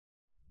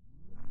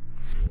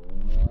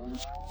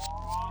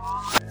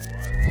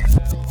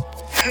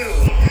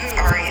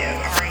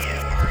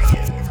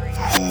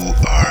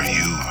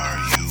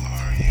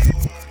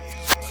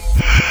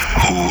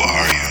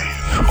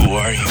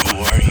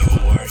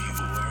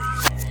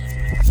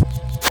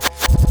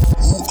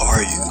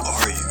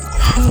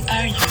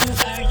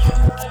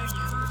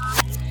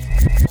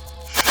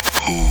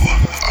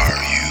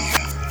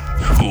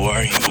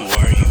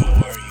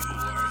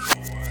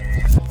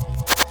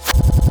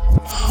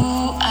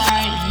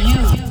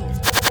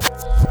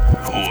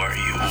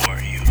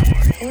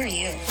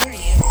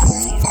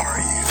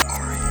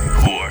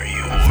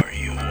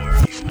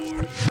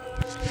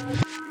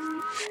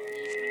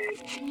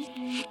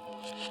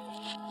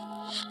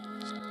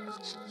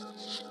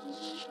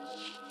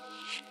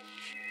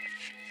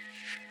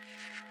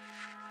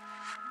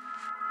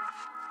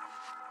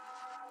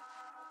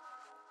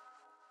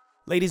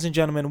Ladies and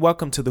gentlemen,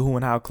 welcome to the Who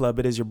and How Club.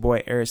 It is your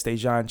boy Eris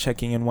Dejan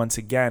checking in once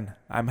again.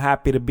 I'm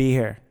happy to be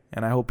here,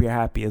 and I hope you're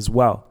happy as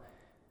well.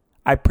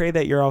 I pray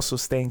that you're also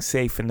staying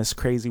safe in this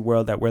crazy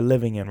world that we're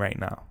living in right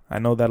now. I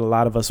know that a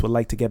lot of us would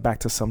like to get back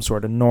to some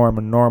sort of norm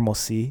or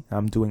normalcy.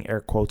 I'm doing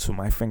air quotes with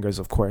my fingers,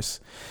 of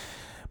course.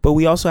 But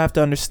we also have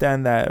to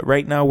understand that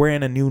right now we're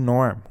in a new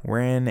norm.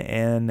 We're in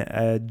an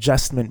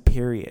adjustment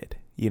period,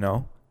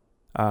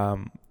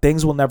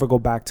 Things will never go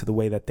back to the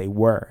way that they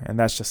were. And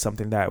that's just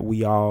something that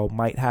we all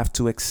might have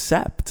to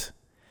accept.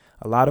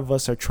 A lot of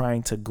us are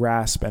trying to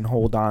grasp and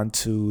hold on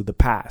to the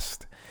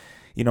past.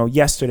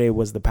 Yesterday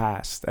was the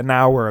past. An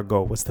hour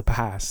ago was the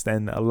past.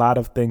 And a lot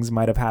of things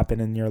might have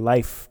happened in your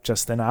life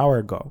just an hour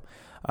ago.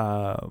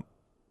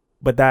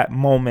 But that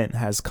moment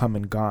has come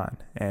and gone.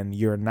 And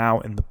you're now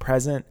in the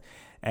present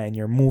and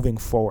you're moving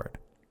forward.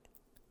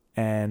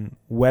 And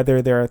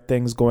whether there are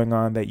things going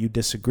on that you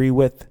disagree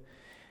with,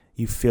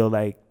 you feel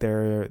like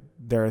there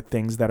are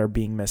things that are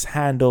being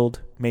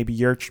mishandled. Maybe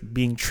you're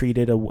being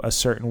treated a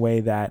certain way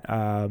that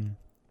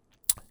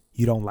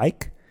you don't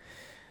like.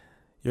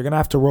 You're going to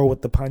have to roll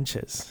with the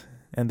punches.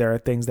 And there are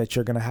things that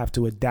you're going to have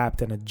to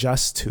adapt and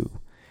adjust to,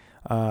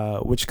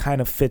 which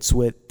kind of fits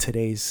with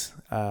today's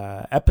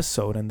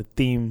episode and the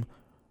theme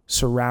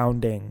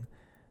surrounding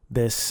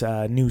this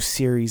new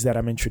series that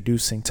I'm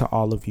introducing to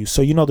all of you.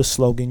 So you know the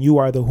slogan, you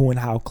are the Who and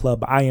How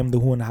Club, I am the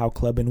Who and How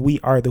Club, and we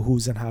are the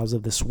Who's and How's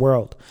of this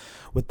world.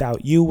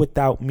 Without you,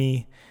 without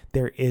me,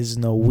 there is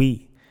no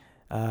we.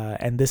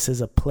 And this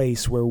is a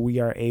place where we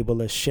are able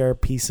to share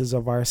pieces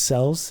of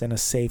ourselves in a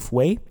safe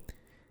way,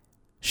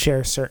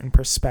 share certain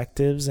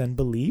perspectives and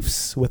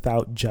beliefs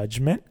without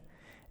judgment,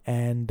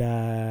 and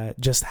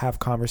just have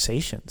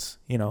conversations,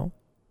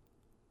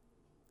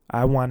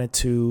 I wanted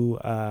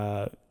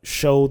to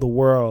show the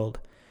world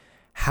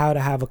how to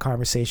have a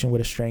conversation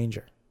with a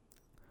stranger,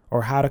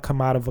 or how to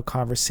come out of a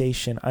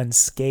conversation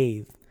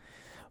unscathed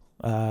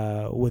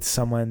with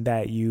someone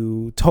that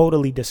you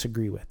totally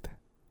disagree with,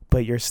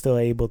 but you're still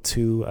able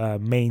to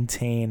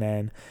maintain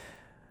and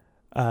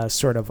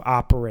sort of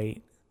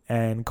operate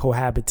and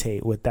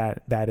cohabitate with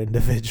that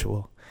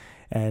individual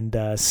and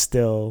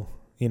still,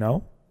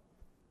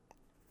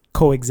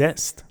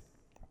 coexist.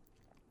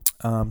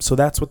 So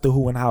that's what the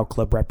Who and How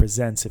Club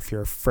represents if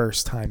you're a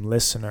first-time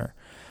listener.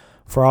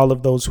 For all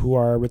of those who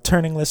are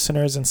returning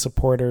listeners and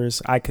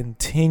supporters, I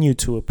continue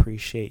to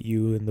appreciate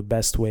you in the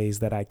best ways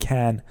that I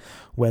can,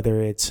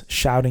 whether it's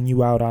shouting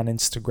you out on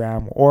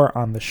Instagram or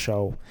on the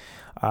show,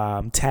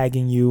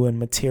 tagging you in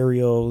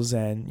materials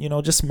and,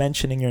 just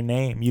mentioning your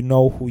name. You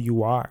know who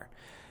you are.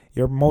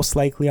 You're most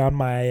likely on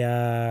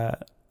my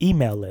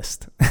email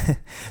list.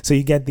 So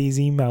you get these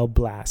email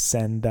blasts,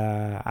 and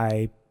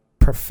I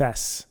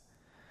profess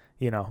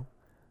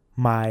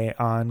my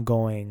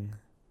ongoing,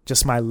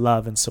 just my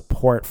love and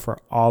support for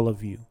all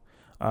of you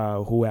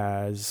who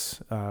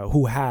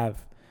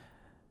have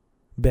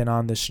been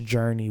on this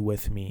journey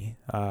with me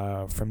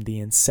from the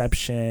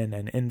inception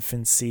and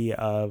infancy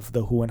of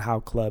the Who and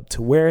How Club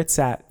to where it's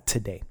at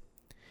today.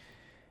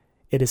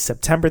 It is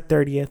September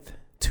 30th,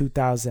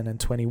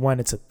 2021.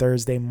 It's a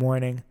Thursday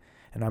morning,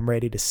 and I'm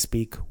ready to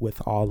speak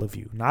with all of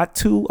you. Not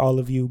to all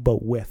of you,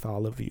 but with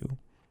all of you.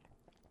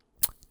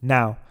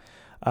 Now,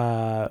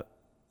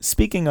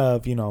 speaking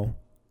of,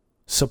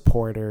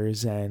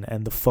 supporters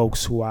and the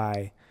folks who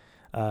I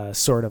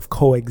sort of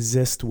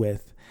coexist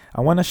with,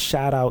 I want to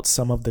shout out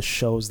some of the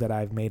shows that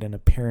I've made an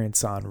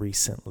appearance on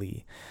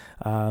recently.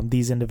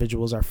 These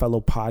individuals are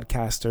fellow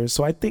podcasters,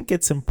 so I think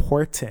it's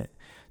important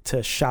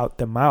to shout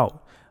them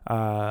out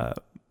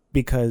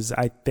because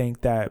I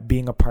think that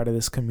being a part of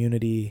this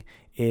community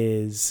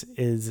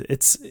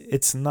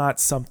it's not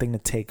something to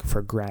take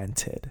for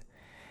granted.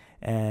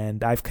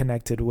 And I've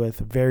connected with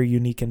very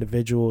unique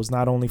individuals,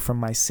 not only from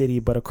my city,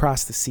 but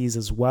across the seas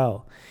as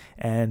well.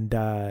 And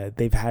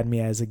they've had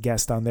me as a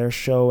guest on their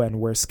show, and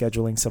we're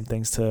scheduling some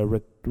things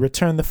to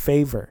return the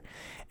favor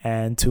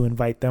and to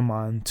invite them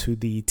on to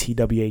the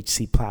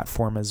TWHC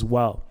platform as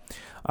well.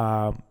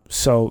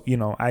 So,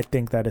 I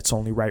think that it's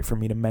only right for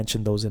me to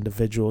mention those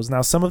individuals.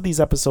 Now, some of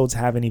these episodes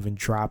haven't even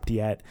dropped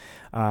yet,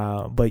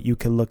 but you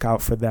can look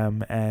out for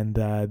them, and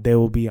they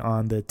will be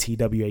on the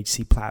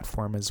TWHC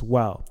platform as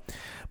well.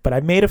 But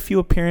I've made a few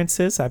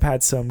appearances. I've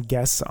had some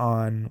guests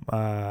on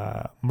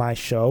my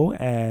show,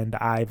 and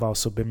I've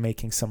also been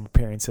making some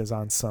appearances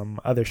on some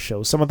other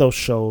shows. Some of those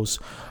shows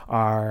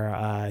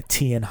are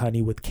Tea and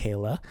Honey with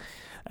Kayla.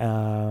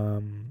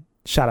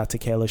 Shout out to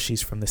Kayla.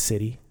 She's from the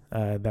city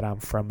that I'm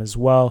from as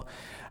well.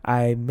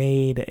 I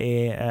made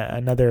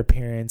another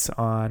appearance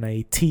on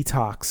a Tea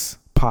Talks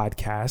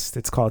podcast.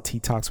 It's called Tea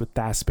Talks with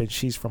Daspin.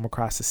 She's from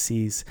across the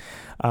seas.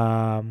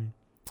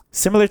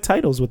 Similar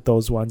titles with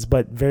those ones,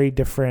 but very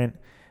different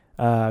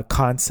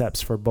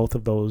concepts for both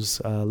of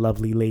those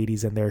lovely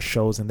ladies and their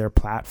shows and their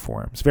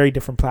platforms. Very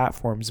different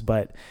platforms,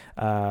 but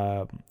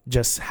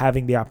just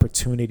having the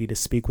opportunity to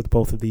speak with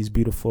both of these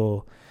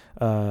beautiful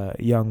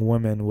young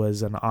women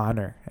was an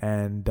honor.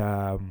 And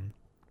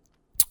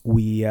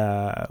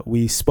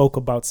we spoke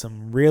about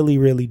some really,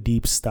 really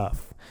deep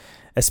stuff,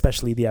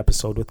 especially the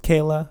episode with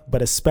Kayla,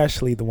 but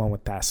especially the one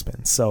with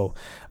Aspen. So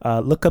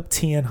look up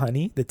Tea and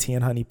Honey, the Tea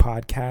and Honey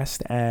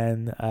podcast,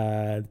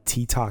 and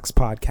Tea Talks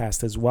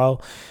podcast as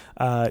well.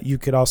 You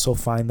could also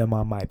find them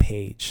on my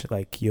page.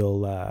 Like,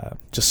 you'll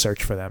just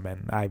search for them,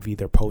 and I've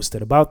either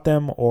posted about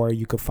them or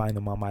you could find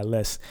them on my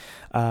list.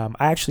 I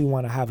actually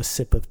want to have a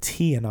sip of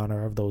tea in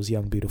honor of those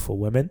young, beautiful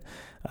women.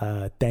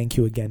 Thank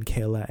you again,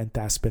 Kayla and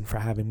Thaspen, for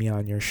having me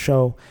on your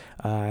show.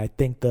 I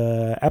think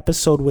the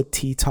episode with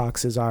Tea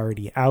Talks is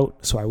already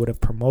out, so I would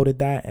have promoted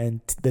that.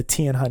 And the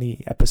Tea and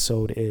Honey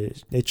episode,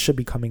 it should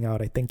be coming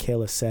out, I think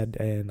Kayla said,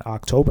 in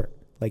October,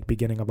 like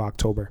beginning of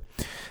October.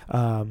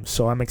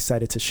 So I'm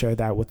excited to share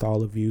that with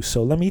all of you.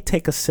 So let me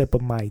take a sip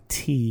of my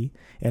tea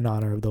in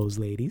honor of those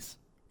ladies.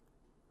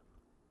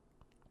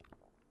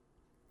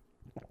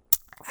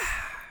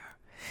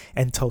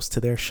 And toast to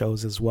their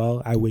shows as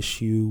well. I wish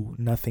you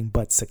nothing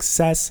but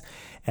success,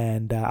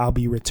 and I'll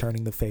be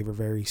returning the favor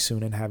very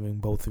soon and having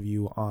both of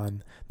you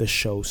on the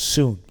show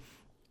soon.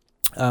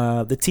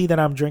 The tea that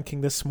I'm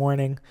drinking this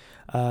morning,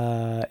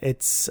 I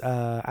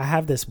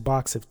have this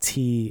box of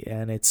tea,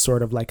 and it's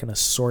sort of like an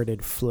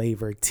assorted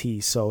flavored tea.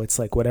 So it's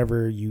like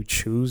whatever you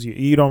choose,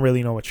 you don't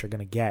really know what you're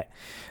gonna get,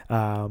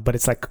 but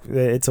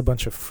it's a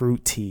bunch of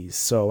fruit teas.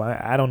 So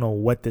I don't know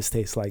what this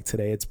tastes like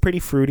today. It's pretty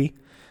fruity.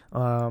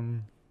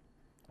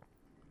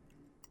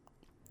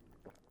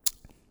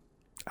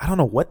 I don't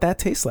know what that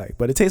tastes like,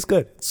 but it tastes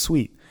good. It's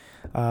sweet.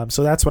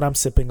 So that's what I'm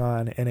sipping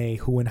on in a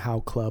Who and How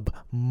Club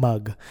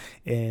mug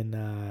in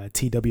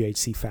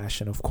TWHC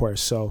fashion, of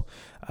course. So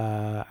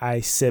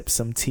I sip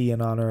some tea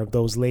in honor of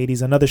those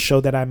ladies. Another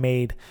show that I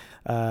made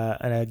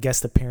a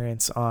guest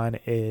appearance on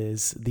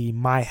is the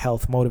My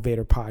Health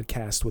Motivator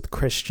podcast with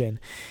Christian.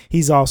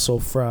 He's also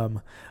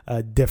from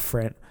a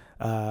different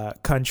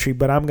country,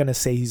 but I'm going to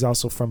say he's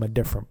also from a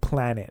different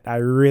planet. I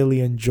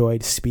really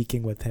enjoyed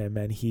speaking with him,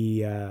 and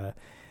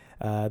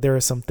there are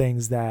some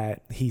things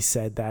that he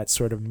said that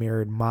sort of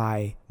mirrored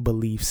my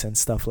beliefs and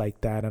stuff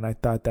like that. And I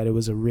thought that it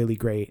was a really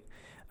great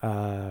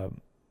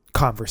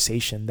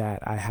conversation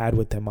that I had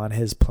with him on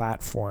his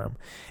platform,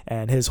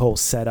 and his whole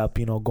setup,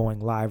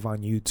 going live on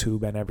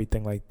YouTube and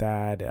everything like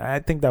that. I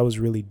think that was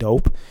really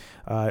dope.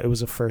 It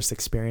was a first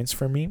experience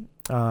for me.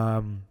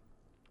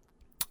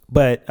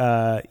 But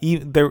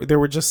there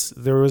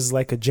was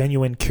like a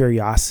genuine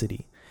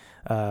curiosity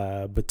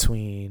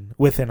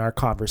within our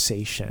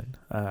conversation,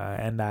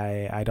 and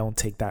I don't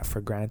take that for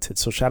granted.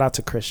 So shout out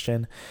to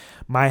Christian.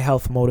 My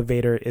Health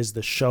Motivator is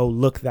the show.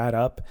 Look that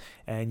up,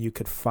 and you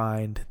could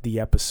find the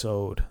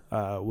episode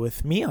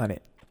with me on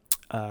it.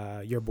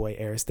 Your boy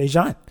Aris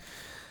Dejan.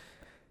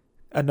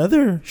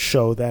 Another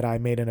show that I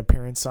made an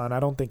appearance on, I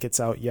don't think it's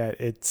out yet.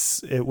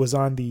 It was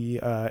on the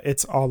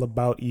It's All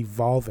About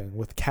Evolving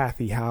with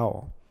Kathy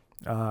Howell.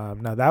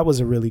 Now that was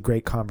a really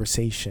great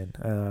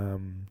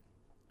conversation.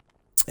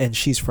 And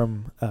she's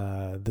from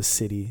the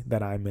city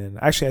that I'm in.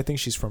 Actually, I think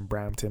she's from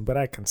Brampton, but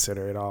I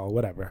consider it all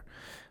whatever.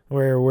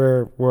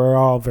 We're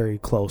all very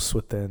close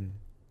within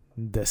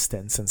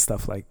distance and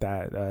stuff like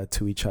that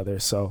to each other.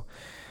 So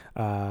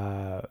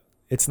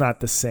it's not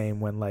the same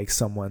when like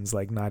someone's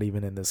like not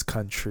even in this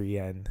country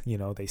and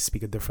they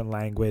speak a different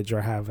language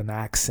or have an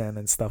accent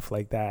and stuff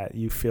like that.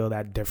 You feel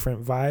that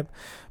different vibe.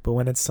 But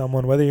when it's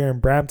someone, whether you're in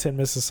Brampton,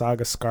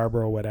 Mississauga,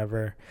 Scarborough,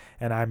 whatever,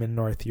 and I'm in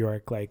North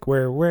York, like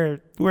we're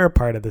a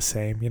part of the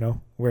same.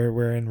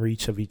 We're in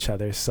reach of each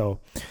other. So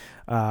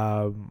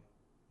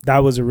that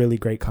was a really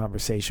great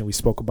conversation. We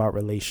spoke about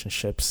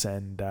relationships,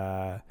 and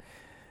I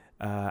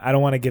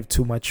don't want to give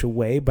too much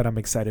away, but I'm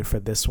excited for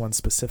this one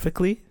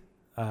specifically.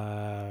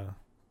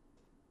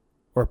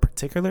 Or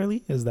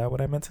particularly, is that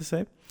what I meant to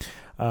say?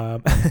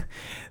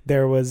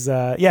 There was,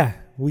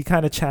 we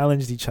kind of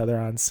challenged each other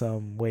on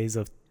some ways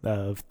of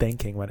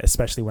thinking,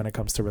 especially when it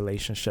comes to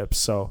relationships.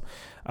 So,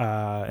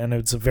 and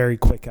it's a very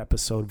quick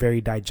episode,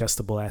 very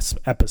digestible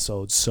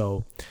episode.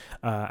 So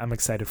I'm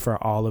excited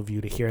for all of you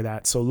to hear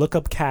that. So look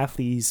up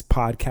Kathy's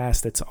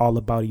podcast. It's All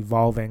About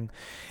Evolving.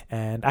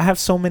 And I have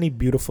so many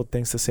beautiful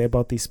things to say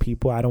about these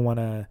people. I don't want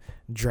to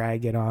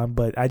drag it on,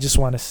 but I just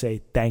want to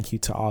say thank you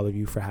to all of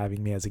you for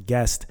having me as a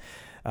guest.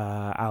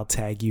 I'll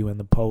tag you in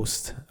the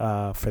post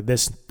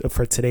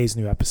for today's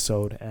new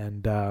episode.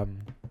 And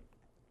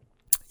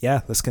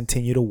let's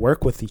continue to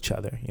work with each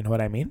other. You know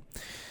what I mean?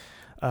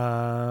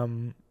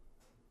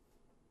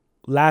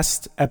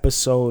 Last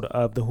episode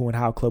of the Who and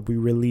How Club, we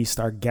released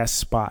our guest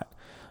spot,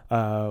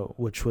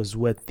 which was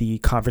with the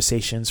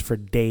Conversations for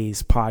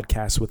Days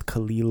podcast with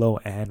Kalilo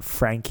and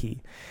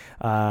Frankie.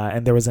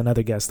 And there was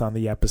another guest on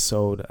the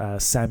episode,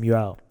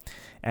 Samuel.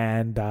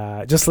 And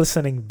just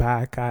listening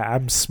back,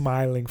 I'm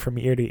smiling from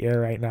ear to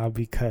ear right now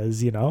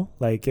because, it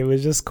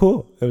was just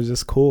cool. It was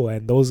just cool.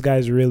 And those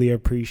guys really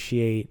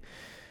appreciate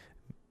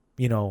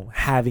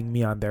having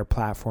me on their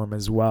platform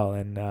as well.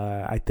 And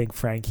I think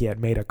Frankie had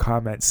made a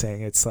comment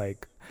saying it's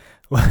like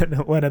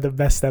one of the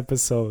best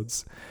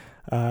episodes,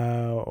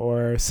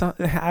 or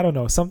I don't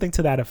know, something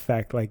to that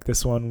effect. Like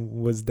this one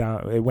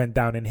it went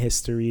down in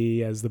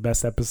history as the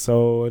best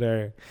episode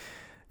or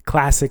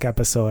classic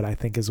episode, I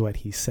think is what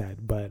he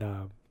said. But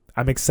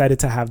I'm excited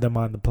to have them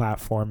on the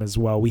platform as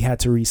well. We had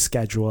to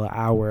reschedule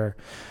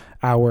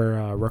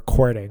our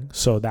recording,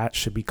 so that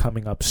should be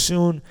coming up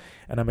soon,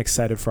 and I'm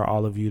excited for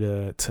all of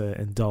you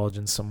to indulge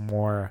in some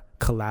more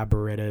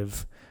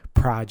collaborative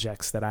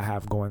projects that I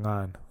have going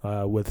on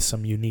with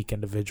some unique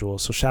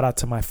individuals. So shout out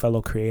to my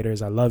fellow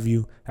creators. I love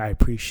you, I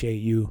appreciate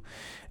you,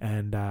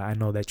 and I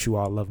know that you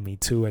all love me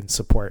too and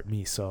support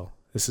me, so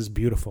this is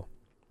beautiful.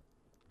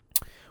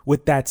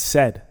 With that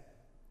said,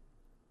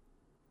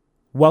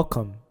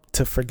 welcome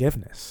to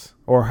forgiveness,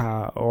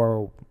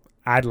 or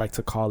I'd like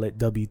to call it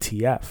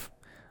WTF.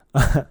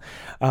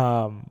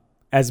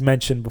 As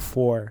mentioned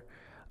before,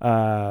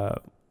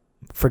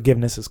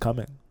 forgiveness is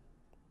coming.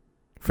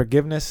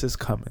 Forgiveness is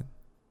coming.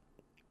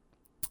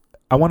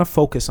 I want to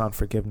focus on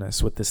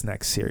forgiveness with this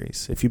next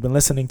series. If you've been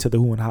listening to the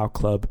Who and How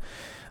Club,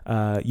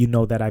 you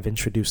know that I've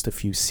introduced a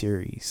few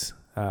series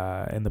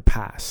in the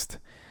past.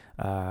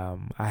 I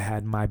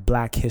had my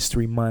Black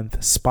History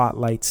Month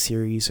Spotlight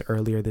series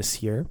earlier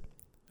this year,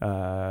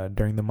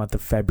 during the month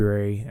of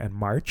February and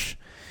March.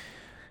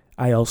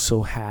 I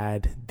also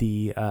had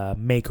the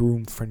Make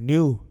Room for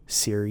New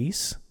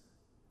series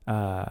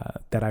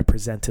that I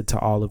presented to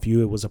all of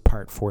you. It was a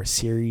part 4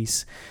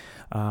 series.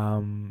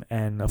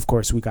 And of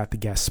course, we got the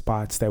guest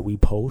spots that we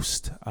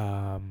post.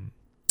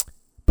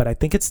 But I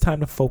think it's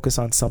time to focus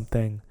on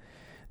something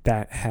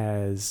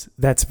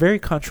that's very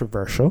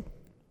controversial,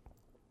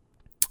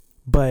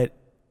 but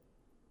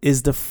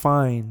is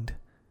defined,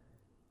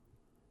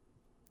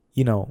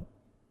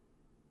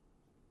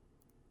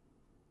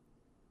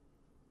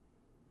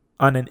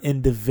 on an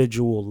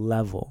individual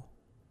level.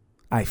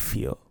 I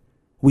feel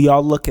we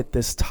all look at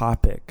this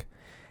topic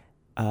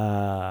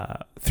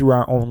through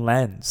our own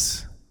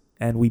lens,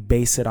 and we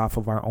base it off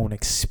of our own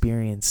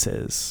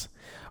experiences,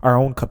 our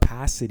own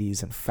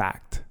capacities. In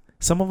fact,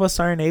 some of us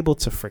aren't able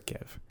to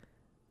forgive.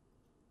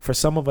 For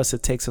some of us,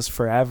 it takes us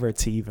forever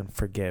to even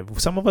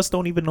forgive. Some of us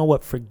don't even know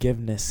what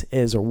forgiveness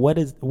is or what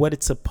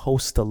it's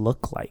supposed to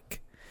look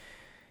like.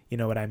 You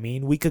know what I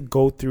mean? We could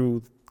go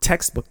through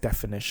textbook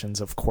definitions,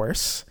 of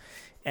course,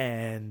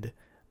 and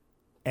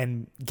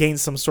gain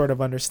some sort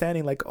of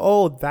understanding, like,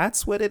 oh,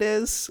 that's what it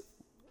is.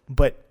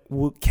 But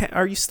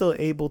are you still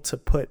able to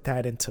put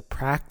that into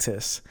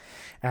practice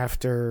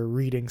after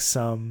reading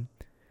some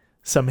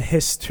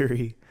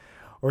history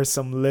or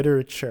some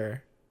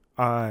literature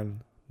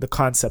on the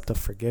concept of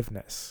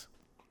forgiveness?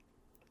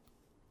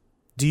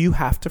 Do you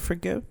have to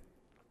forgive?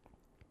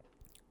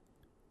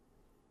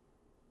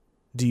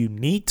 Do you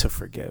need to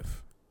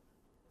forgive?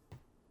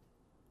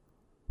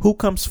 Who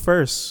comes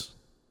first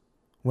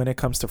when it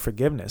comes to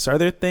forgiveness? Are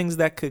there things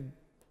that could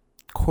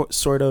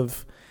sort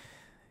of,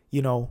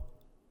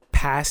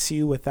 pass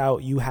you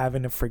without you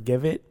having to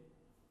forgive it?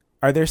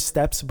 Are there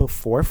steps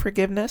before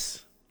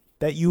forgiveness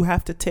that you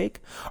have to take?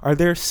 Are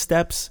there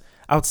steps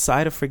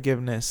outside of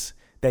forgiveness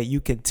that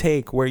you can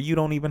take where you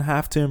don't even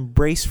have to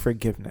embrace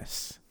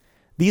forgiveness?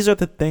 These are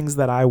the things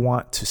that I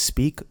want to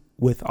speak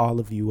with all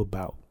of you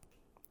about.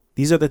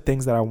 These are the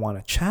things that I want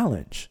to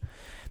challenge.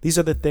 These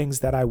are the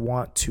things that I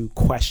want to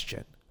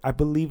question. I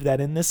believe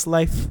that in this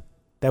life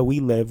that we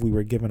live, we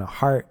were given a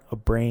heart, a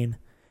brain,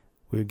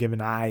 we were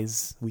given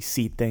eyes, we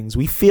see things,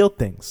 we feel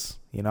things,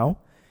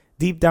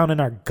 Deep down in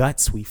our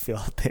guts, we feel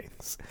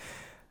things.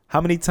 How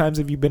many times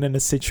have you been in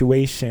a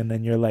situation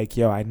and you're like,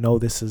 yo, I know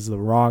this is the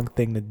wrong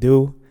thing to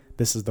do.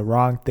 This is the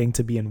wrong thing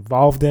to be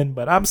involved in,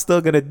 but I'm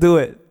still going to do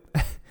it.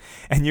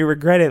 And you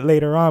regret it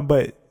later on,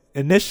 but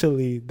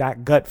initially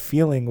that gut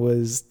feeling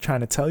was trying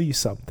to tell you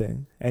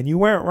something, and you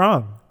weren't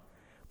wrong,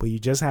 but you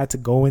just had to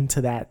go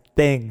into that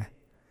thing,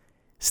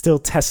 still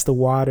test the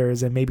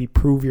waters, and maybe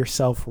prove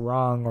yourself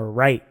wrong or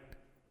right.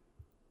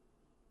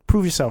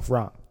 Prove yourself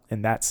wrong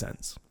in that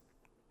sense.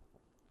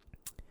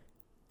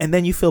 And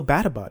then you feel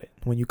bad about it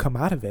when you come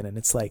out of it, and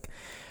it's like,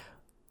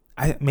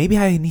 I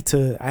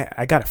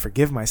got to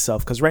forgive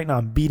myself, because right now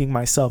I'm beating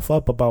myself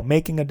up about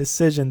making a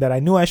decision that I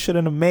knew I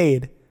shouldn't have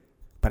made,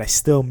 but I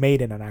still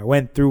made it and I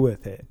went through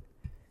with it.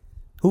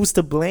 Who's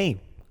to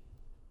blame?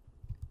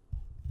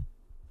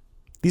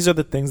 These are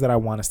the things that I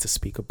want us to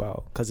speak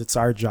about, because it's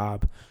our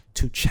job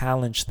to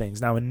challenge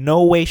things. Now, in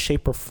no way,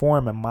 shape, or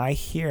form am I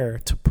here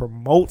to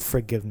promote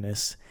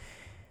forgiveness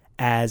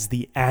as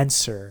the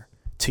answer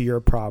to your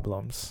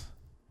problems.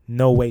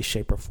 No way,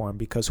 shape, or form,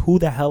 because who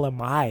the hell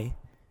am I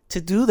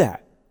to do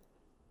that?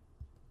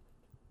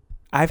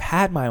 I've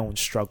had my own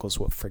struggles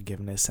with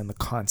forgiveness and the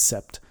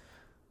concept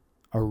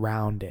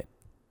around it.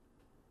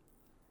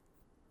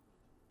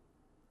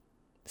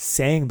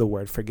 Saying the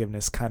word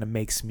forgiveness kind of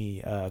makes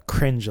me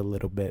cringe a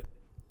little bit,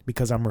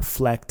 because I'm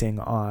reflecting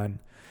on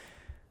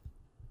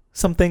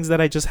some things that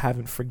I just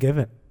haven't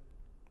forgiven.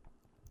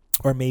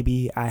 Or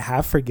maybe I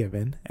have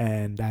forgiven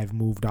and I've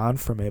moved on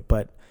from it,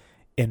 but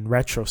in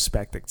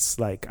retrospect, it's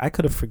like I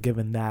could have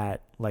forgiven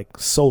that like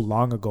so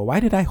long ago. Why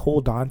did I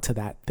hold on to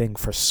that thing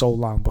for so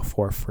long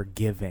before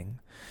forgiving?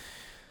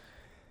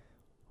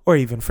 Or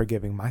even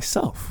forgiving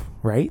myself,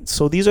 right?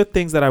 So these are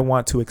things that I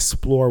want to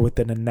explore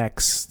within the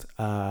next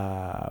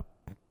 4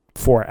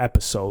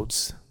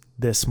 episodes,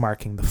 this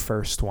marking the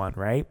first one,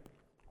 right?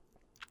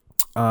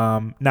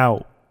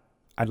 Now,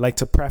 I'd like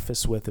to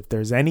preface with, if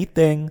there's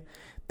anything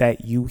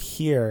that you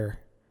hear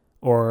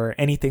or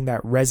anything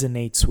that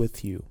resonates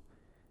with you,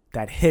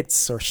 that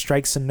hits or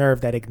strikes a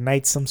nerve, that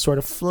ignites some sort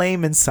of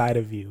flame inside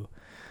of you,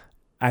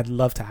 I'd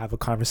love to have a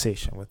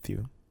conversation with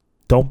you.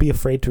 Don't be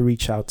afraid to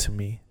reach out to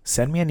me.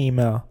 Send me an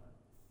email.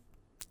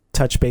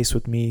 Touch base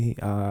with me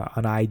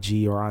on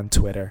IG or on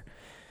Twitter.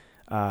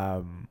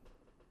 And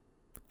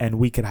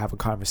we could have a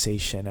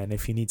conversation. And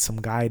if you need some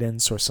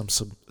guidance or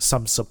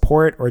some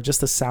support or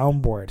just a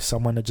soundboard,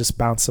 someone to just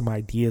bounce some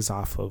ideas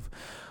off of,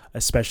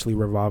 especially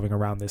revolving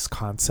around this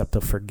concept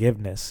of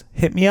forgiveness,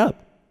 hit me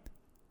up.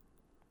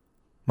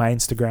 My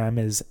Instagram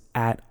is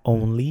at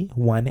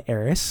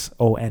only1aris,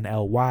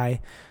 ONLY,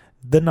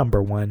 the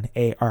number 1,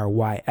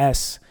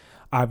 ARYS.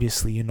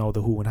 Obviously, you know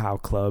the Who and How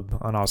Club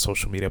on all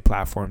social media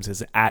platforms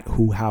is at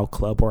Who How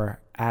Club or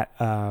at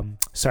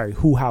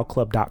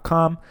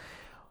whohowclub.com.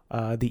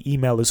 The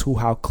email is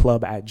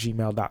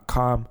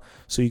whohowclub@gmail.com.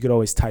 So you could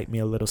always type me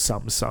a little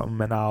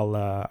something and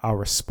I'll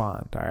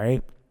respond. All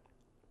right.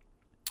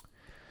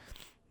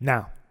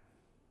 Now,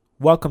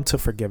 welcome to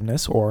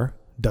forgiveness, or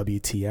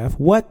WTF.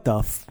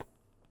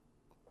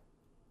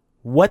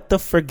 What the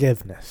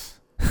forgiveness?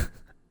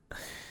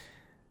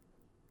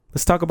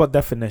 Let's talk about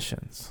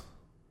definitions.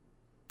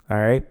 All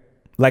right.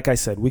 Like I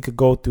said, we could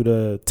go through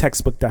the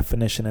textbook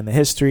definition and the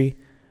history,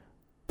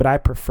 but I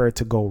prefer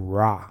to go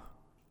raw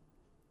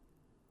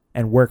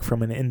and work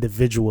from an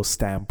individual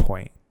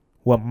standpoint,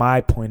 what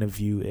my point of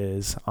view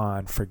is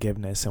on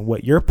forgiveness and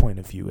what your point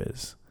of view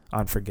is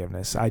on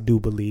forgiveness. I do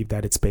believe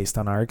that it's based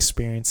on our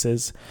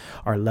experiences,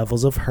 our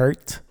levels of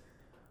hurt,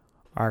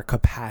 our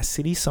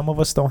capacity. Some of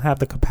us don't have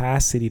the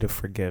capacity to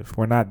forgive.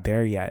 We're not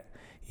there yet,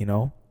 you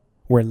know.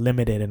 We're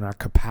limited in our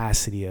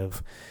capacity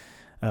of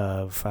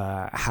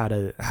how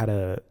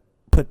to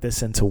put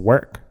this into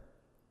work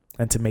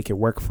and to make it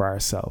work for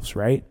ourselves,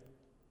 right?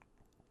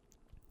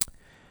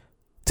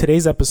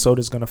 Today's episode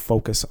is going to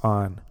focus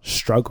on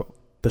struggle,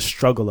 the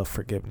struggle of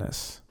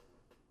forgiveness,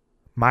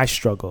 my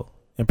struggle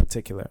in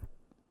particular.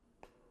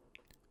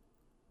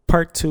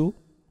 Part 2,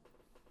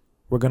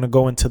 we're going to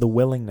go into the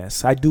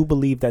willingness. I do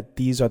believe that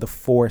these are the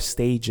 4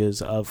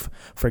 stages of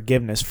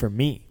forgiveness for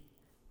me.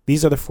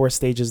 These are the 4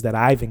 stages that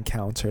I've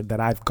encountered, that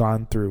I've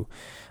gone through,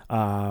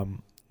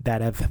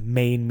 that have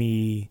made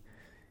me,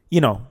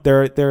 you know,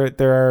 there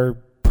are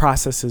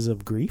processes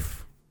of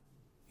grief,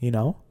 you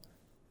know.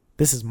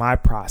 This is my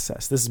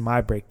process. This is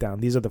my breakdown.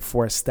 These are the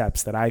 4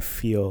 steps that I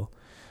feel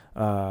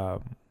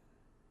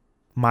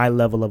my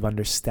level of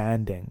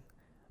understanding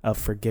of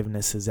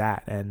forgiveness is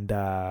at, and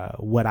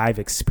what I've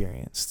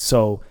experienced.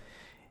 So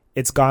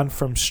it's gone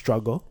from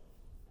struggle,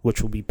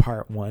 which will be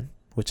part 1,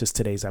 which is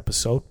today's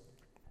episode.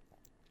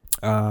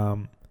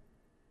 The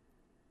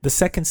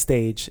second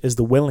stage is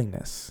the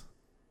willingness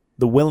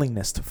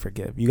to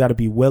forgive. You got to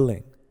be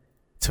willing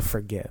to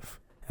forgive.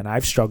 And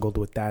I've struggled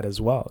with that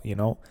as well, you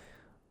know.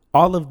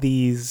 All of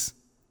these,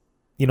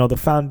 you know, the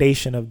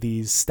foundation of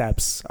these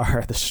steps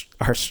are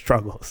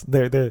struggles.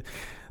 The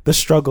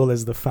struggle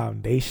is the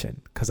foundation,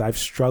 because I've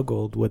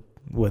struggled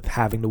with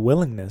having the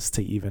willingness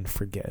to even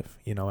forgive.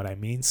 You know what I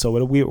mean?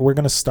 So we're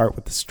going to start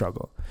with the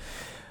struggle.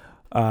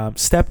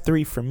 Step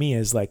 3 for me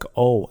is like,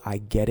 oh, I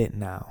get it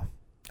now.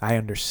 I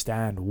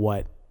understand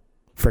what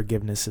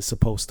forgiveness is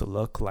supposed to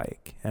look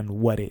like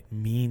and what it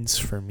means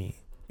for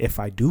me if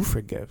I do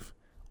forgive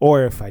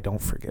or if I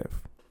don't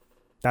forgive.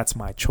 That's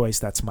my choice.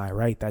 That's my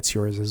right. That's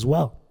yours as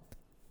well.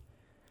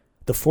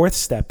 The 4th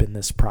step in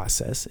this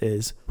process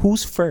is,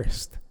 who's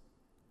first?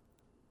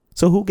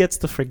 So who gets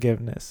the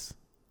forgiveness?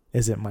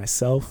 Is it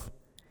myself?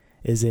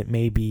 Is it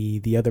maybe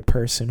the other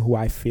person who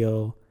I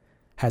feel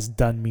has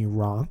done me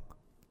wrong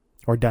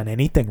or done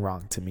anything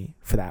wrong to me,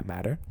 for that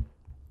matter?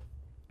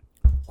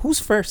 Who's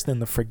first in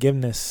the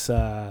forgiveness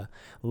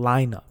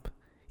lineup?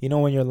 You know,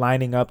 when you're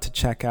lining up to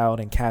check out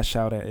and cash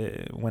out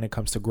when it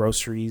comes to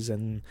groceries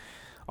and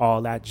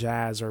all that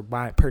jazz, or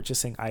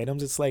purchasing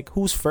items, it's like,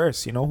 who's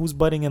first? You know, who's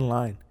butting in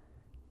line?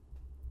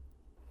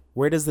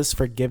 Where does this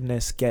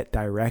forgiveness get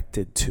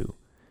directed to?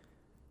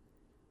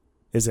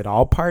 Is it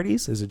all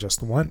parties? Is it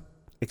just one?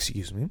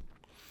 Excuse me.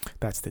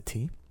 That's the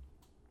T.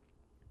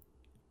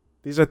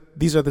 These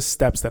are the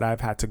steps that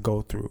I've had to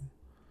go through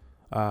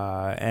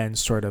and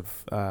sort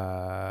of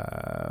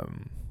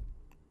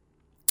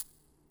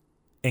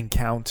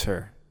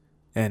encounter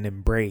and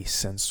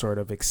embrace and sort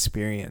of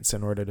experience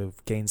in order to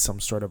gain some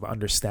sort of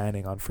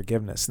understanding on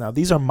forgiveness. Now,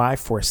 these are my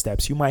 4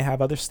 steps. You might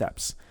have other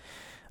steps.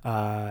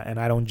 And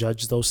I don't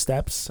judge those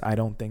steps. I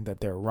don't think that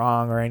they're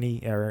wrong or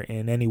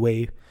in any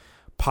way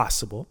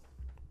possible.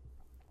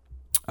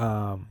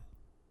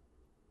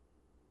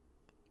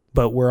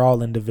 But we're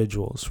all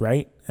individuals,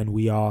 right? And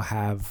we all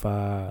have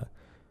our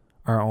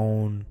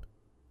own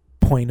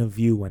point of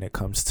view when it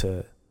comes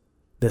to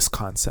this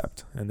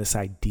concept and this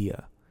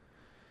idea.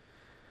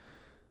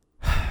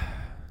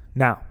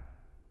 Now,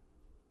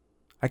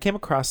 I came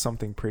across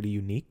something pretty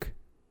unique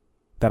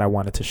that I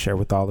wanted to share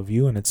with all of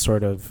you, and it's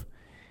sort of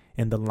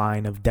in the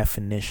line of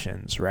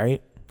definitions,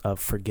 right, of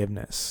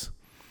forgiveness.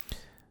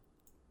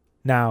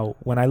 Now,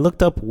 when I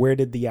looked up where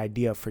did the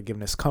idea of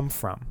forgiveness come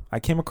from, I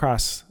came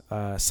across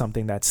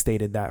something that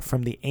stated that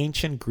from the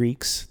ancient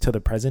Greeks to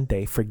the present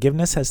day,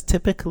 forgiveness has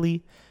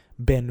typically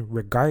been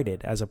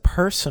regarded as a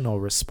personal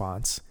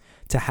response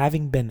to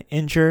having been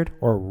injured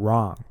or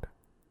wronged.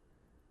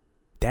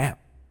 Damn.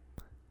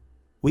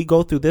 We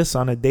go through this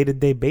on a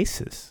day-to-day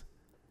basis.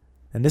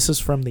 And this is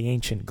from the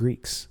ancient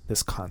Greeks,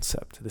 this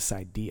concept, this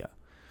idea.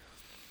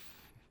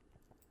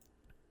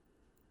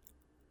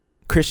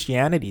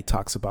 Christianity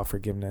talks about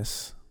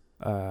forgiveness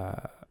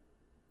a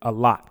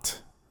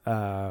lot.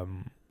 I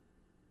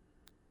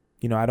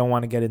don't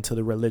want to get into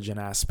the religion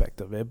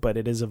aspect of it, but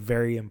it is a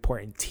very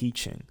important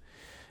teaching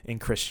in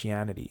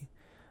Christianity.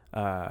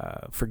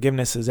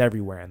 Forgiveness is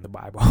everywhere in the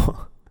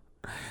Bible.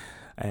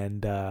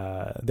 And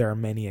there are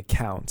many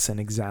accounts and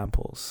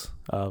examples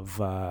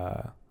of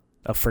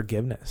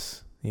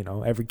forgiveness.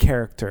 Every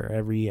character,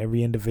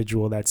 every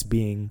individual that's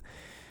being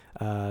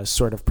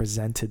sort of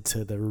presented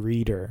to the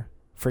reader,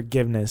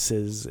 forgiveness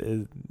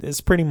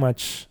is pretty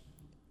much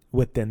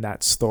within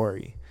that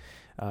story.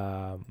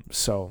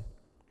 So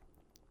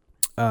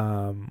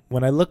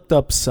when I looked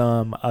up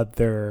some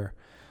other,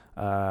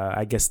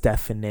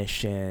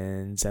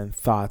 definitions and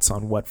thoughts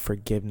on what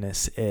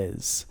forgiveness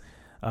is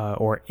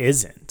or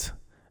isn't,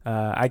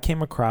 I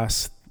came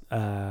across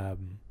a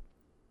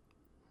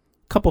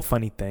couple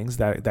funny things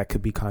that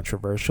could be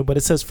controversial, but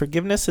it says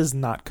forgiveness is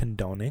not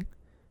condoning.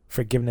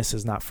 Forgiveness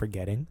is not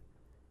forgetting.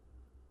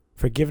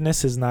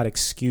 Forgiveness is not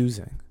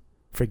excusing.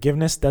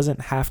 Forgiveness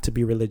doesn't have to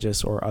be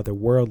religious or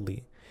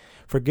otherworldly.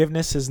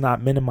 Forgiveness is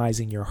not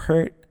minimizing your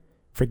hurt.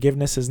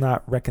 Forgiveness is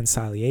not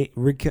reconciliation.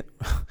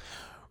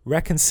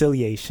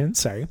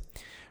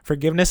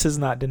 Forgiveness is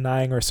not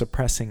denying or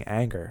suppressing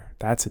anger.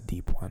 That's a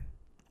deep one.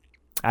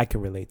 I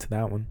can relate to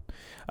that one.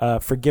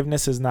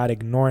 Forgiveness is not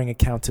ignoring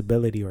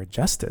accountability or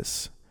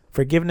justice.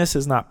 Forgiveness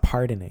is not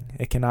pardoning.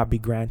 It cannot be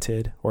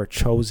granted or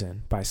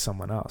chosen by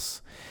someone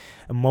else.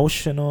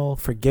 Emotional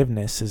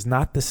forgiveness is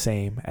not the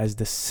same as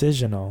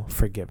decisional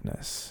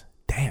forgiveness.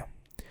 Damn.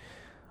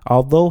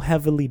 Although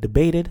heavily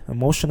debated,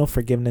 emotional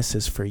forgiveness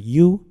is for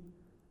you,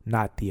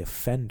 not the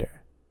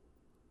offender.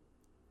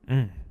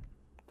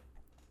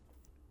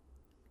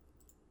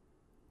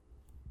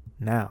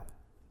 Now,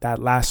 that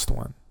last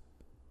one.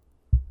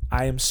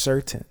 I am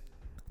certain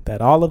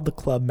that all of the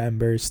club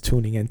members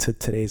tuning into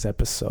today's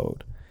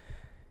episode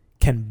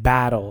can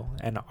battle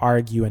and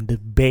argue and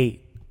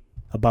debate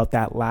about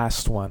that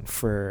last one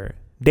for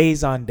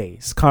days on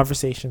days,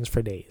 conversations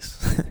for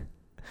days.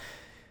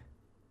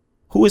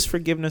 Who is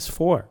forgiveness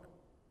for?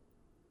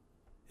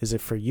 Is it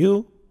for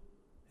you?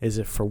 Is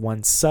it for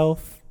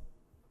oneself?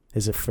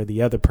 Is it for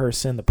the other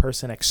person, the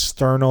person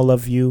external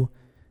of you,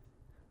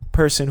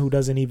 person who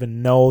doesn't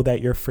even know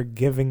that you're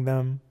forgiving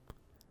them?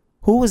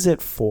 Who is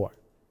it for?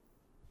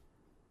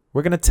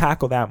 We're going to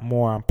tackle that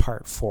more on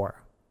part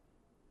 4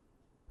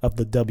 of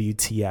the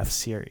WTF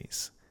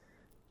series.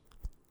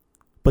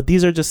 But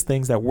these are just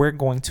things that we're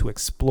going to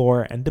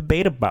explore and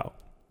debate about.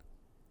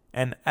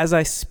 And as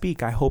I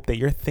speak, I hope that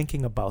you're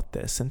thinking about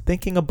this and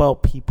thinking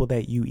about people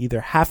that you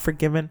either have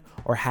forgiven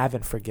or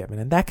haven't forgiven.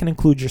 And that can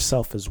include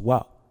yourself as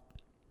well.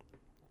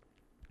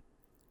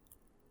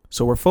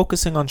 So we're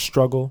focusing on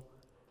struggle,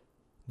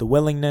 the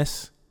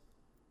willingness,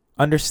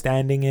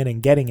 understanding it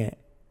and getting it,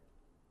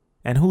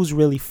 and who's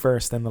really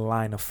first in the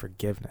line of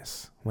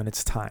forgiveness when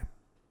it's time.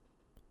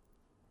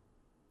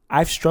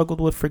 I've struggled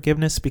with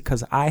forgiveness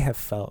because I have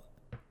felt,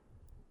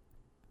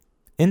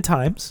 in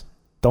times,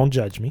 don't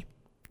judge me,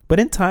 but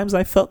in times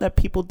I felt that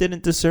people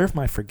didn't deserve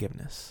my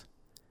forgiveness.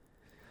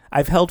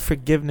 I've held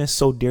forgiveness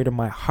so dear to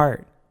my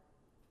heart,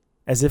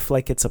 as if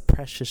like it's a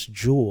precious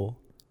jewel,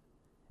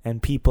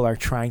 and people are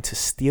trying to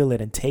steal it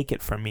and take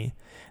it from me,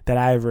 that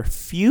I have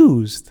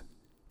refused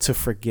to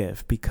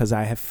forgive because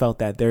I have felt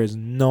that there is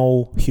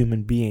no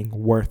human being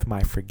worth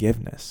my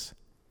forgiveness.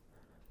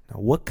 Now,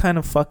 what kind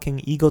of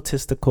fucking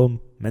egotistical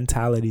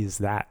mentality is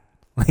that,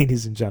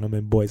 ladies and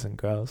gentlemen, boys and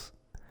girls?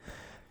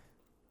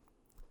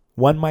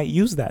 One might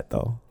use that,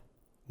 though.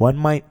 One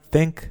might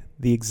think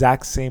the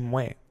exact same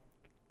way.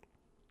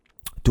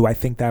 Do I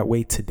think that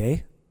way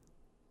today?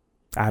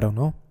 I don't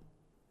know.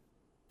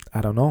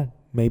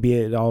 Maybe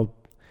it all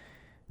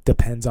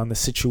depends on the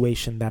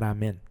situation that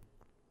I'm in,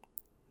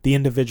 the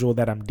individual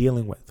that I'm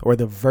dealing with, or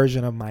the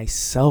version of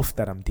myself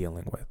that I'm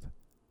dealing with.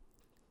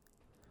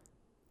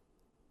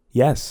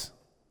 Yes,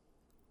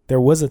 there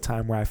was a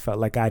time where I felt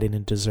like I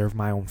didn't deserve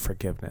my own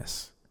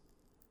forgiveness.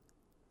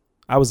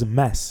 I was a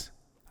mess.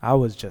 I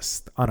was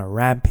just on a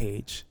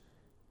rampage.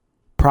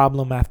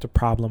 Problem after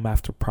problem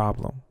after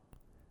problem.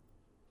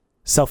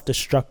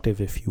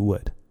 Self-destructive, if you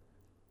would.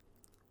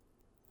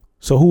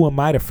 So who am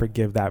I to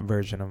forgive that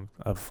version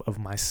of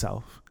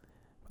myself?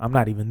 I'm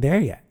not even there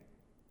yet.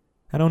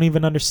 I don't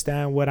even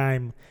understand what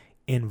I'm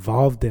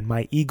involved in.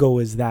 My ego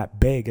is that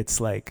big.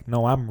 It's like,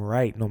 no, I'm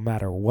right no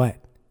matter what.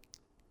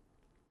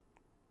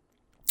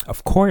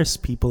 Of course,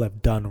 people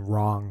have done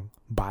wrong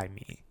by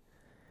me.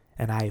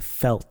 And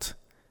I've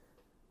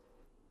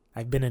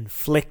been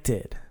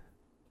inflicted,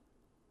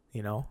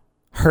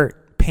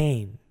 hurt,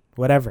 pain,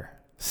 whatever,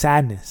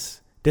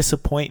 sadness,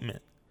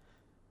 disappointment.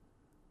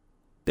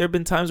 There have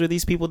been times where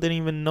these people didn't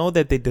even know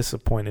that they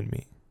disappointed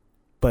me.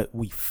 But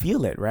we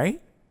feel it,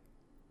 right?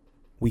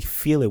 We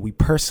feel it. We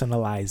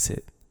personalize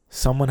it.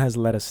 Someone has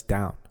let us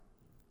down.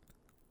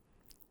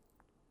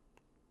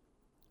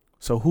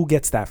 So who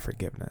gets that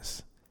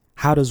forgiveness?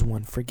 How does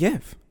one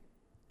forgive?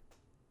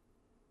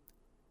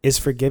 Is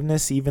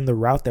forgiveness even the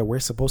route that we're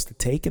supposed to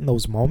take in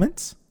those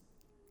moments?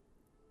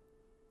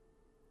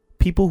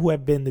 People who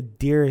have been the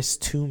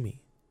dearest to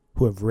me,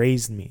 who have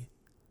raised me,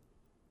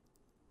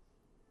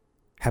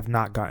 have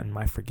not gotten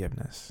my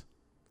forgiveness.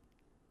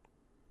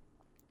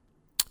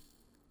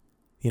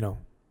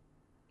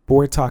 But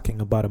we're talking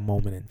about a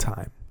moment in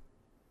time.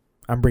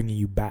 I'm bringing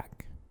you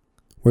back.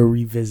 We're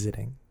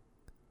revisiting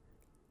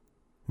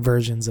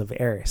versions of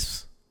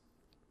Eris.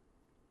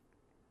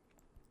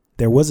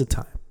 There was a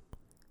time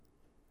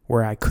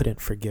where I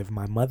couldn't forgive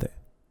my mother,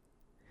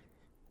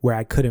 where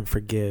I couldn't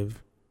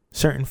forgive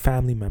certain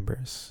family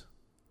members,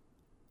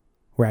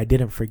 where I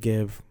didn't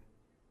forgive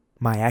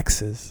my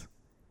exes,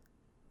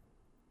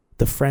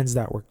 the friends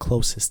that were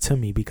closest to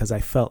me, because I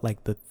felt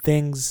like the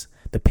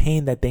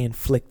pain that they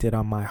inflicted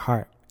on my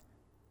heart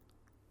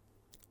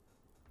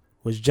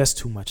was just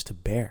too much to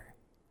bear.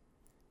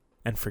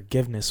 And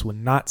forgiveness would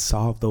not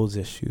solve those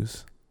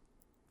issues.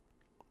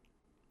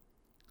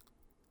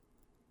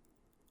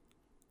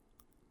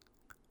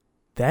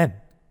 Then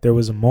there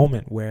was a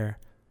moment where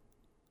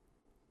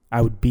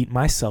I would beat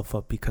myself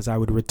up because I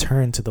would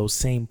return to those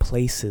same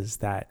places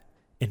that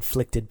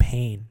inflicted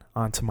pain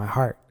onto my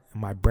heart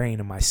and my brain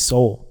and my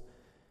soul.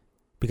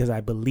 Because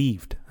I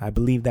believed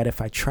that if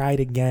I tried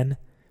again,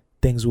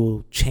 things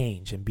will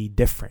change and be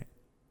different.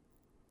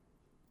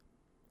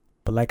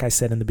 But like I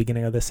said in the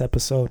beginning of this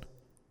episode,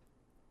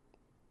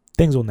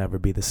 things will never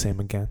be the same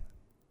again.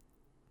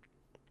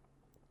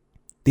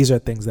 These are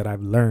things that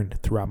I've learned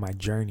throughout my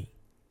journey.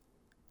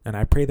 And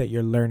I pray that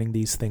you're learning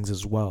these things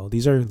as well.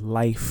 These are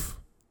life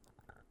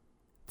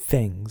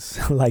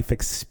things, life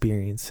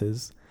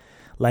experiences,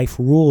 life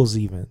rules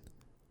even.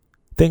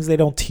 Things they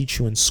don't teach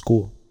you in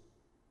school.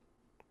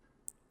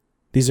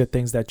 These are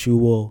things that you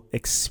will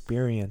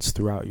experience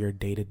throughout your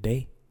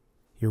day-to-day,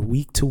 your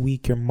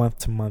week-to-week, your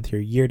month-to-month,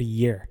 your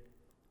year-to-year.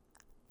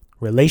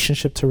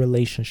 Relationship to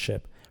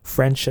relationship,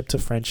 friendship to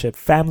friendship,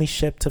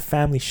 familyship to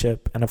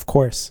familyship, and of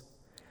course,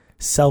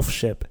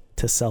 selfship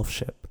to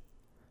selfship.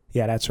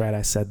 Yeah, that's right,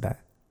 I said that.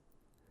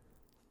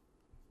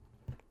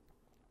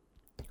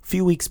 A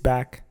few weeks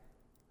back,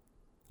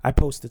 I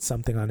posted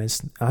something on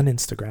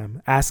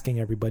Instagram asking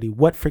everybody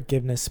what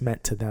forgiveness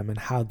meant to them and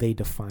how they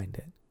defined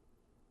it.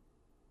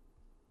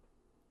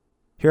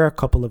 Here are a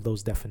couple of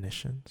those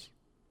definitions.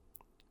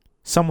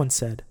 Someone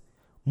said,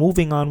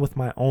 moving on with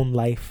my own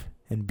life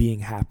and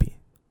being happy.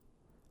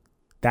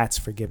 That's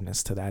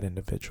forgiveness to that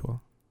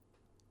individual.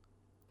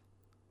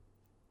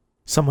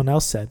 Someone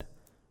else said,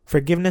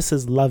 forgiveness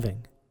is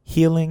loving,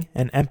 healing,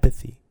 and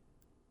empathy.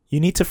 You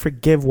need to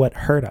forgive what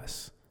hurt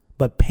us,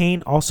 but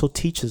pain also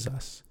teaches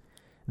us.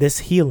 This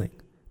healing,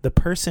 the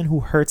person who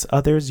hurts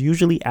others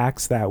usually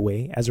acts that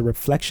way as a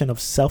reflection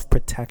of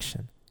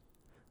self-protection.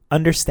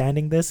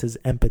 Understanding this is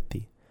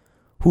empathy.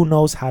 Who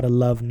knows how to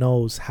love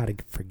knows how to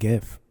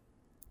forgive.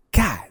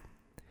 God.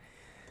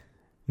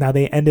 Now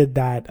they ended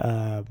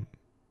that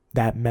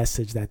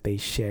message that they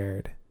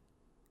shared,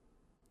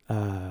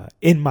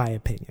 in my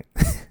opinion.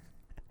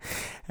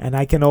 And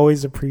I can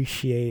always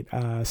appreciate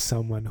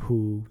someone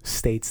who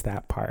states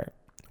that part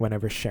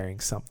whenever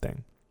sharing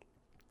something.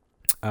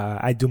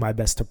 I do my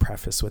best to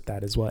preface with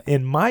that as well.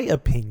 In my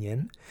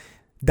opinion, ...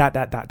 Now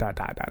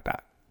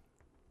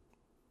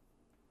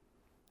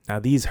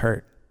these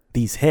hurt,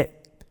 these hit.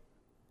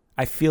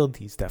 I feel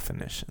these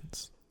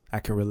definitions. I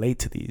can relate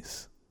to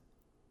these.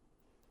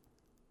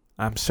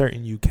 I'm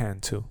certain you can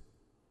too.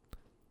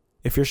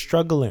 If you're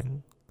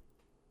struggling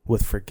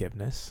with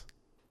forgiveness,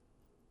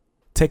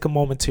 take a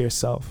moment to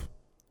yourself.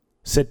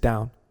 Sit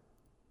down.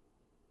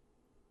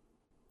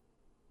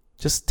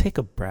 Just take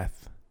a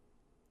breath.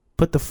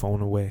 Put the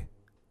phone away.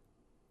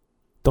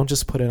 Don't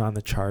just put it on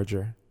the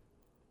charger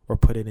or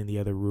put it in the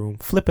other room.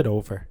 Flip it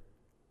over.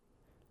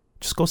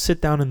 Just go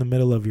sit down in the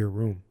middle of your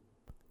room.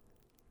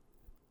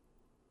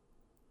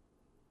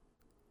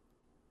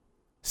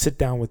 Sit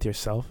down with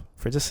yourself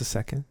for just a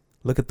second.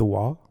 Look at the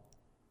wall.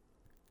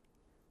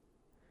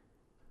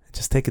 And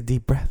just take a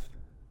deep breath.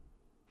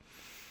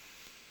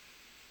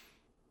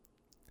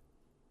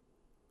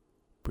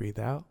 Breathe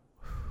out.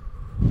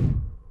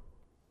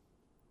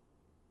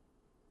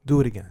 Do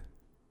it again.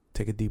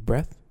 Take a deep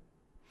breath.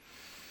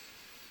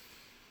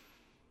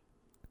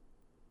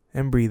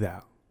 And breathe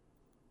out.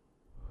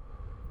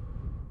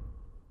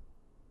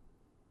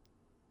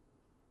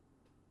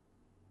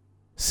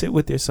 Sit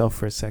with yourself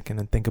for a second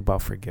and think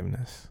about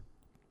forgiveness.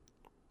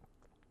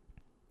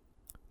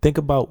 Think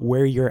about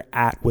where you're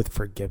at with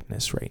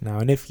forgiveness right now,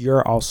 and if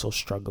you're also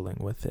struggling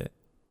with it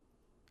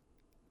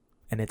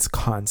and its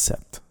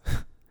concept,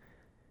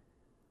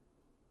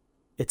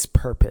 its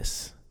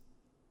purpose,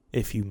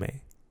 if you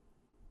may.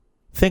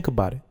 Think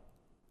about it.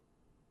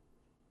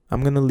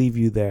 I'm going to leave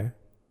you there.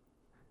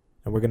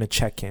 And we're going to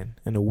check in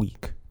a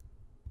week.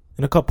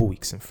 In a couple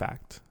weeks, in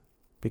fact.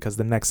 Because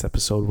the next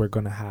episode, we're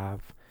going to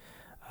have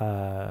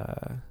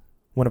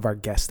one of our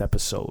guest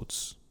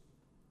episodes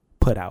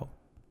put out.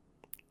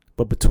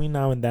 But between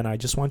now and then, I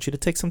just want you to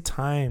take some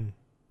time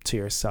to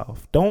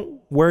yourself.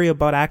 Don't worry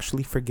about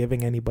actually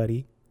forgiving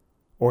anybody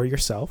or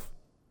yourself.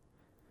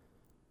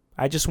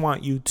 I just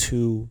want you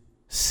to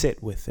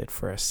sit with it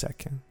for a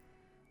second.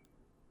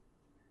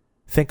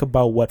 Think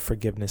about what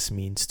forgiveness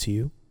means to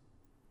you.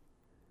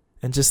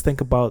 And just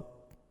think about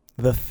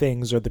the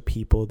things or the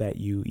people that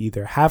you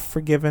either have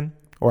forgiven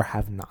or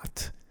have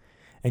not.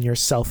 And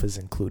yourself is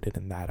included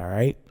in that, all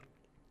right?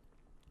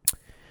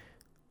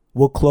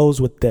 We'll close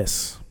with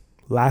this.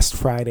 Last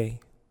Friday,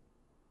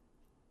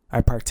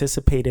 I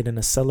participated in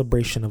a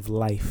celebration of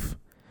life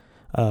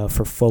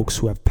for folks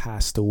who have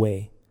passed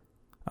away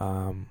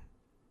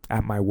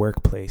at my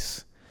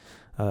workplace.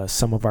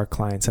 Some of our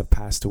clients have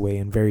passed away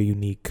in very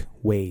unique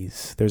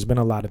ways. There's been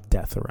a lot of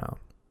death around.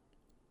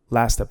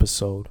 Last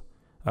episode,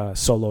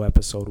 solo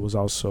episode, was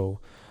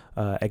also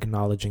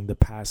acknowledging the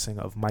passing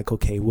of Michael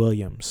K.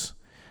 Williams.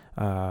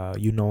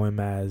 You know him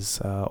as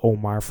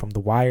Omar from The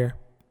Wire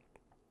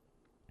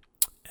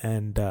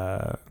and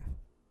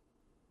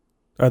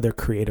other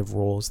creative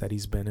roles that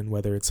he's been in,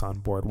 whether it's on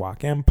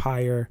Boardwalk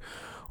Empire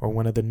or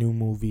one of the new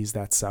movies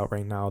that's out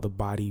right now, The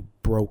Body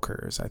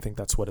Brokers. I think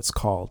that's what it's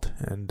called.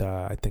 And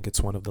I think it's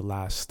one of the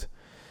last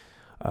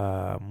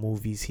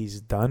movies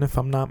he's done, if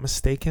I'm not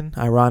mistaken.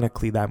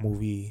 Ironically, that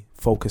movie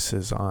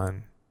focuses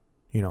on,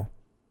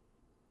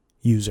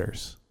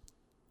 users,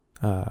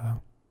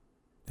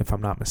 if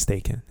I'm not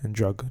mistaken, and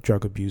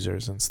drug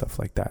abusers and stuff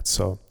like that.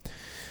 So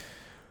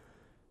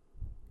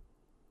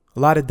a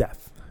lot of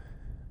death.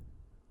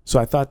 So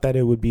I thought that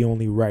it would be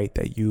only right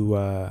that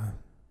you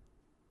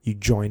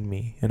join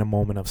me in a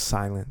moment of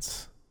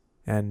silence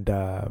and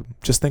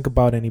just think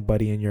about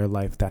anybody in your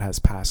life that has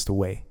passed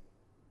away.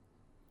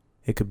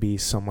 It could be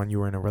someone you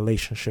were in a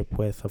relationship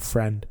with, a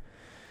friend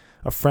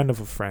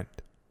of a friend,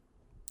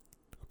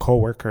 a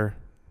coworker,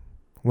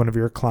 one of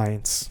your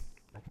clients,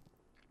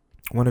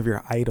 one of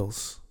your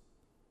idols,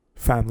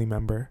 family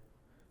member.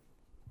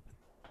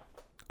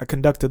 I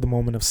conducted the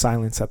moment of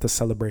silence at the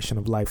celebration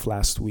of life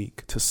last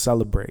week to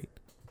celebrate.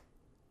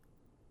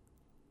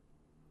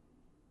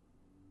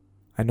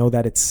 I know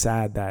that it's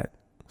sad that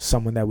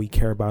someone that we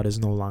care about is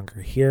no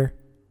longer here.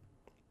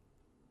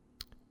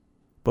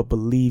 But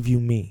believe you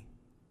me,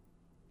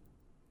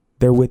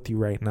 they're with you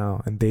right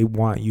now and they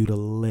want you to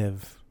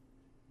live.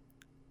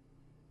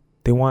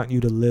 They want you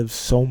to live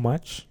so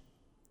much,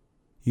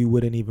 you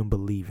wouldn't even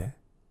believe it.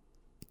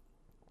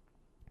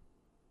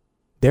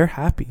 They're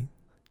happy.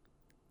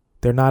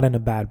 They're not in a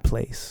bad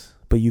place,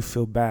 but you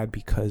feel bad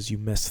because you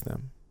miss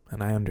them.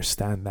 And I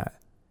understand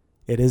that.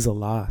 It is a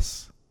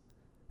loss.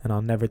 And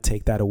I'll never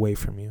take that away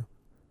from you.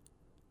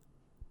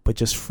 But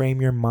just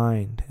frame your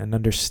mind and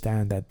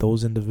understand that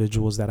those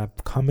individuals that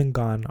have come and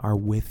gone are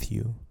with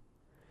you.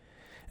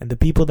 And the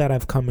people that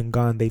have come and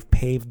gone, they've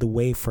paved the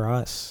way for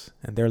us.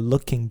 And they're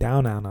looking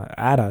down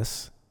at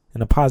us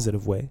in a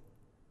positive way.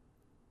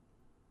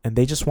 And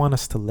they just want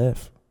us to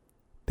live.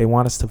 They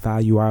want us to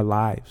value our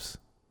lives.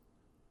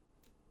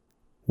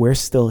 We're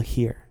still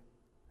here.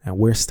 And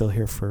we're still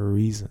here for a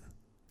reason.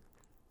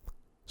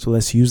 So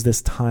let's use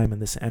this time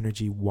and this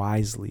energy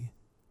wisely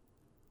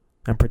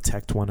and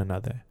protect one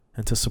another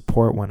and to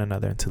support one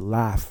another and to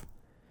laugh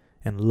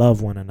and love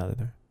one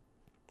another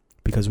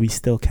because we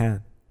still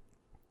can.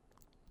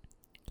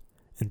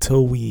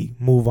 Until we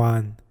move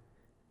on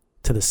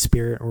to the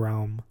spirit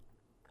realm,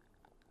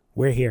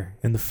 we're here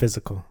in the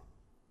physical.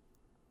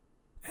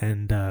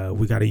 And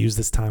we got to use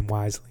this time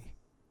wisely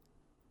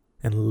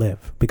and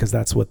live because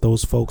that's what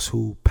those folks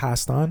who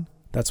passed on,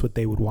 that's what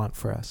they would want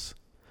for us.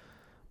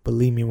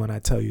 Believe me when I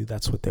tell you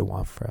that's what they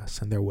want for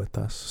us and they're with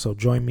us. So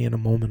join me in a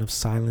moment of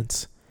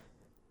silence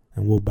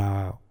and we'll bow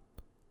out.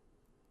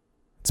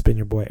 It's been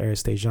your boy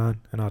Aris Dejan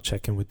and I'll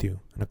check in with you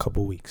in a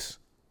couple weeks.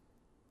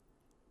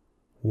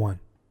 1.